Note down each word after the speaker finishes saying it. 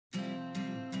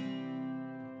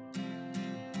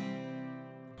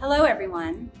Hello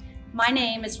everyone, my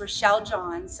name is Rachelle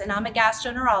Johns and I'm a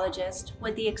gastroenterologist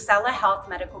with the Excela Health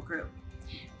Medical Group.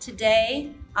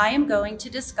 Today, I am going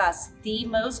to discuss the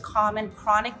most common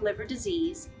chronic liver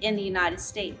disease in the United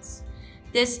States.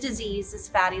 This disease is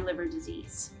fatty liver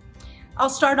disease.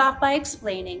 I'll start off by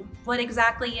explaining what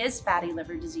exactly is fatty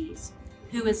liver disease,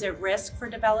 who is at risk for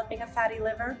developing a fatty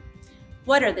liver,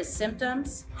 what are the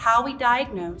symptoms, how we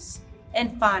diagnose,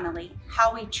 and finally,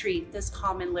 how we treat this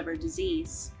common liver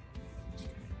disease.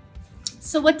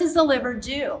 So what does the liver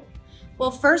do?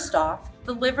 Well, first off,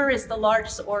 the liver is the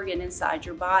largest organ inside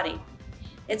your body.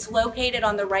 It's located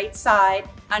on the right side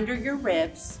under your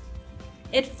ribs.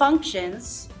 It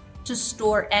functions to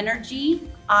store energy,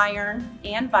 iron,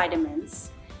 and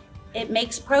vitamins. It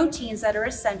makes proteins that are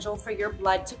essential for your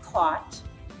blood to clot,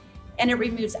 and it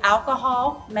removes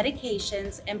alcohol,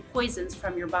 medications, and poisons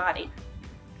from your body.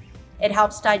 It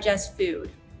helps digest food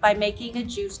by making a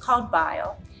juice called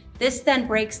bile. This then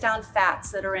breaks down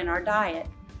fats that are in our diet.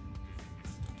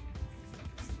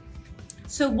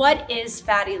 So what is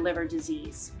fatty liver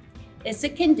disease? It's a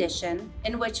condition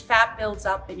in which fat builds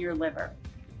up in your liver.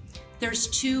 There's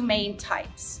two main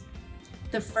types.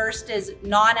 The first is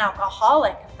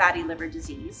non-alcoholic fatty liver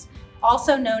disease,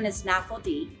 also known as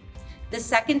NAFLD. The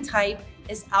second type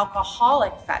is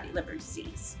alcoholic fatty liver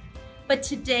disease. But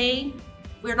today,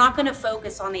 we're not going to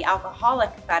focus on the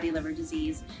alcoholic fatty liver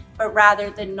disease, but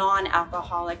rather the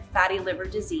non-alcoholic fatty liver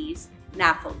disease,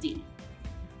 NAFLD.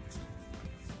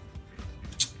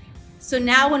 So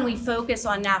now when we focus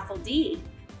on NAFLD,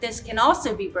 this can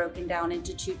also be broken down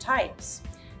into two types.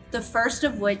 The first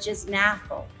of which is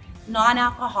NAFL,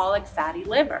 non-alcoholic fatty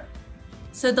liver.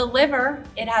 So the liver,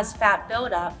 it has fat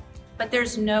buildup, but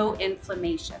there's no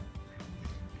inflammation.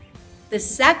 The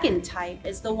second type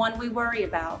is the one we worry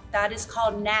about. That is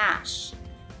called NASH,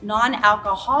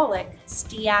 non-alcoholic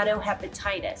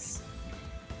steatohepatitis.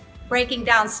 Breaking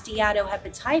down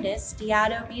steatohepatitis,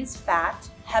 steato means fat,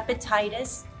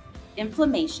 hepatitis,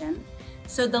 inflammation.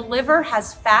 So the liver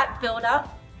has fat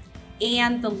buildup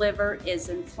and the liver is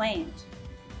inflamed.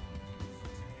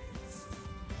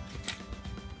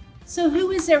 So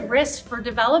who is at risk for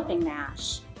developing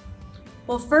NASH?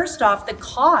 Well, first off, the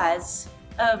cause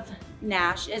of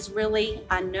NASH is really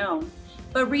unknown,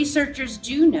 but researchers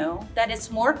do know that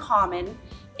it's more common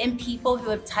in people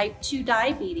who have type 2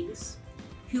 diabetes,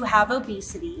 who have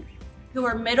obesity, who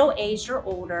are middle-aged or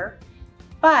older,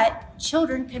 but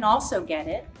children can also get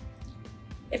it.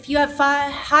 If you have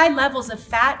high levels of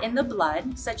fat in the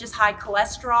blood, such as high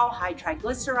cholesterol, high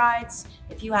triglycerides,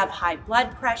 if you have high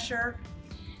blood pressure,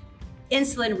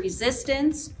 insulin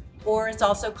resistance, or it's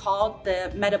also called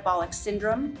the metabolic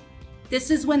syndrome. This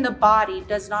is when the body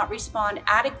does not respond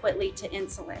adequately to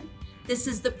insulin. This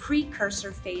is the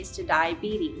precursor phase to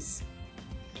diabetes.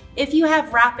 If you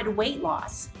have rapid weight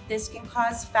loss, this can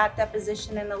cause fat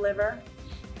deposition in the liver.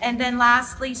 And then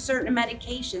lastly, certain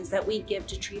medications that we give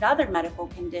to treat other medical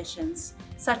conditions,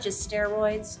 such as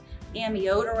steroids,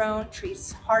 amiodarone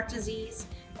treats heart disease,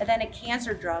 and then a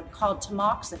cancer drug called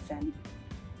tamoxifen.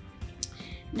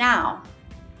 Now,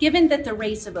 given that the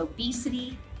rates of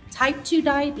obesity, type 2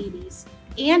 diabetes,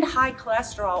 and high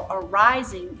cholesterol are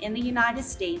rising in the United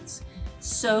States,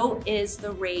 so is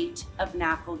the rate of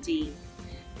NAFLD.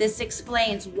 This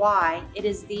explains why it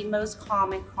is the most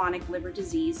common chronic liver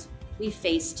disease we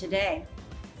face today.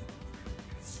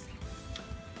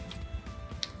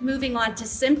 Moving on to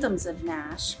symptoms of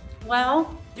NASH.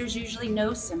 Well, there's usually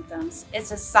no symptoms.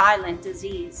 It's a silent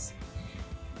disease.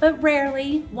 But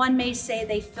rarely, one may say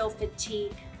they feel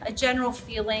fatigue, a general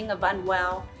feeling of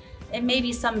unwell, and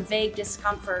maybe some vague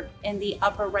discomfort in the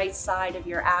upper right side of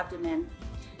your abdomen.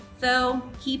 Though,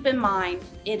 keep in mind,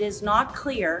 it is not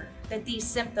clear that these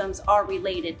symptoms are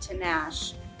related to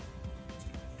NASH.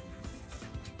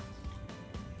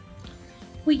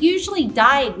 We usually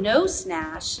diagnose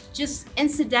NASH just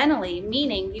incidentally,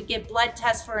 meaning you get blood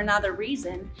tests for another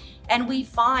reason, and we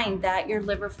find that your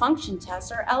liver function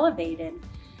tests are elevated.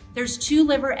 There's two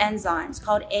liver enzymes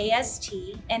called AST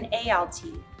and ALT,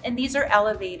 and these are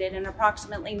elevated in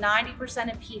approximately 90%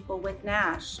 of people with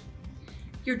NASH.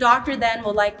 Your doctor then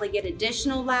will likely get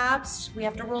additional labs. We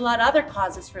have to rule out other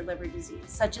causes for liver disease,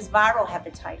 such as viral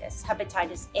hepatitis,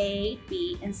 hepatitis A,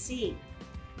 B, and C.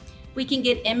 We can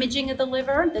get imaging of the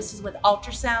liver. This is with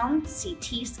ultrasound,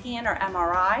 CT scan, or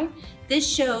MRI. This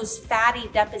shows fatty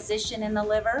deposition in the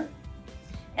liver.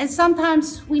 And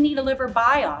sometimes we need a liver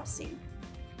biopsy.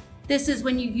 This is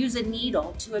when you use a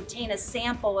needle to obtain a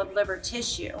sample of liver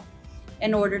tissue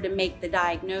in order to make the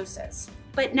diagnosis.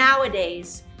 But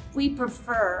nowadays, we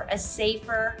prefer a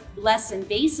safer, less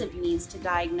invasive means to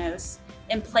diagnose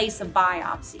in place of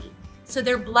biopsy. So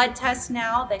there are blood tests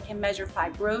now that can measure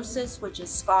fibrosis, which is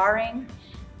scarring,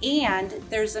 and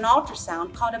there's an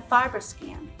ultrasound called a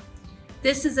FibroScan.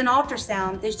 This is an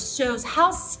ultrasound that shows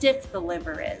how stiff the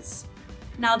liver is.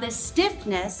 Now, this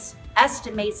stiffness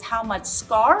estimates how much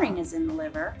scarring is in the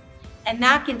liver, and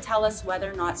that can tell us whether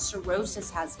or not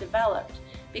cirrhosis has developed,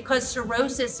 because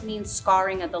cirrhosis means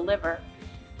scarring of the liver.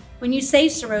 When you say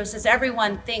cirrhosis,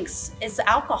 everyone thinks it's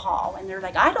alcohol, and they're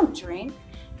like, I don't drink.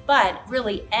 But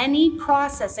really, any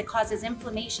process that causes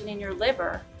inflammation in your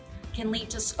liver can lead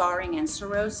to scarring and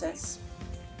cirrhosis.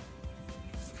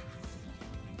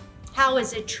 How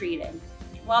is it treated?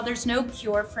 Well, there's no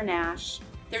cure for NASH.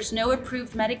 There's no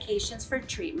approved medications for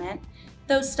treatment.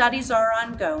 Those studies are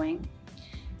ongoing.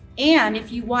 And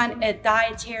if you want a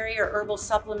dietary or herbal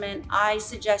supplement, I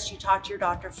suggest you talk to your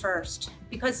doctor first,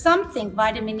 because some think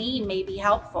vitamin E may be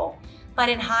helpful, but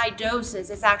in high doses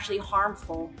it's actually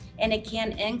harmful, and it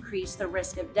can increase the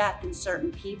risk of death in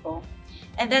certain people.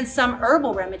 And then some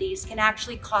herbal remedies can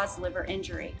actually cause liver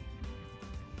injury.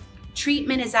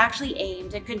 Treatment is actually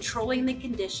aimed at controlling the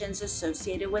conditions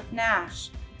associated with NASH.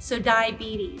 So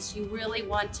diabetes, you really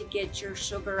want to get your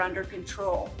sugar under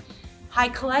control. High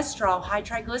cholesterol, high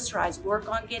triglycerides, work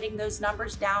on getting those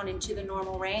numbers down into the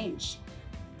normal range.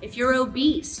 If you're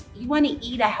obese, you want to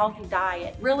eat a healthy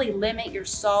diet. Really limit your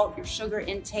salt, your sugar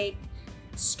intake.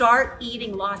 Start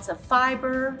eating lots of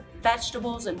fiber,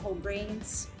 vegetables, and whole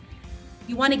grains.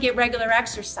 You want to get regular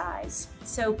exercise,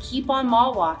 so keep on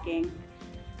mall walking.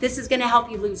 This is going to help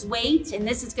you lose weight, and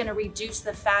this is going to reduce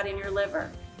the fat in your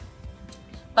liver.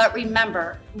 But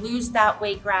remember, lose that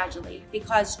weight gradually,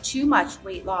 because too much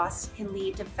weight loss can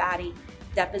lead to fatty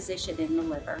deposition in the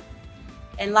liver.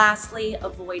 And lastly,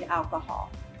 avoid alcohol.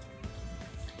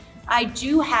 I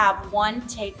do have one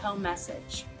take-home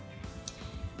message.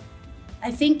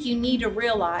 I think you need to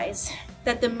realize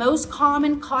that the most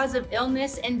common cause of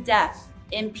illness and death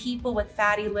in people with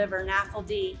fatty liver,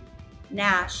 NAFLD,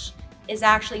 NASH, is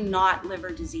actually not liver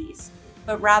disease,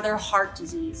 but rather heart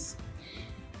disease.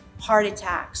 Heart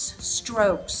attacks,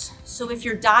 strokes. So if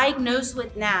you're diagnosed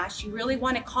with NASH, you really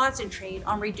want to concentrate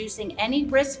on reducing any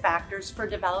risk factors for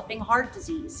developing heart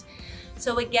disease.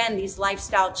 So again, these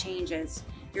lifestyle changes,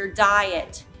 your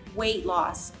diet, weight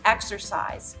loss,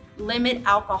 exercise, limit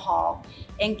alcohol,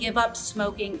 and give up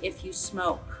smoking if you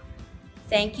smoke.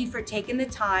 Thank you for taking the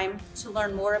time to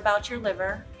learn more about your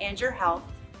liver and your health.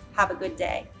 Have a good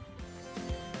day.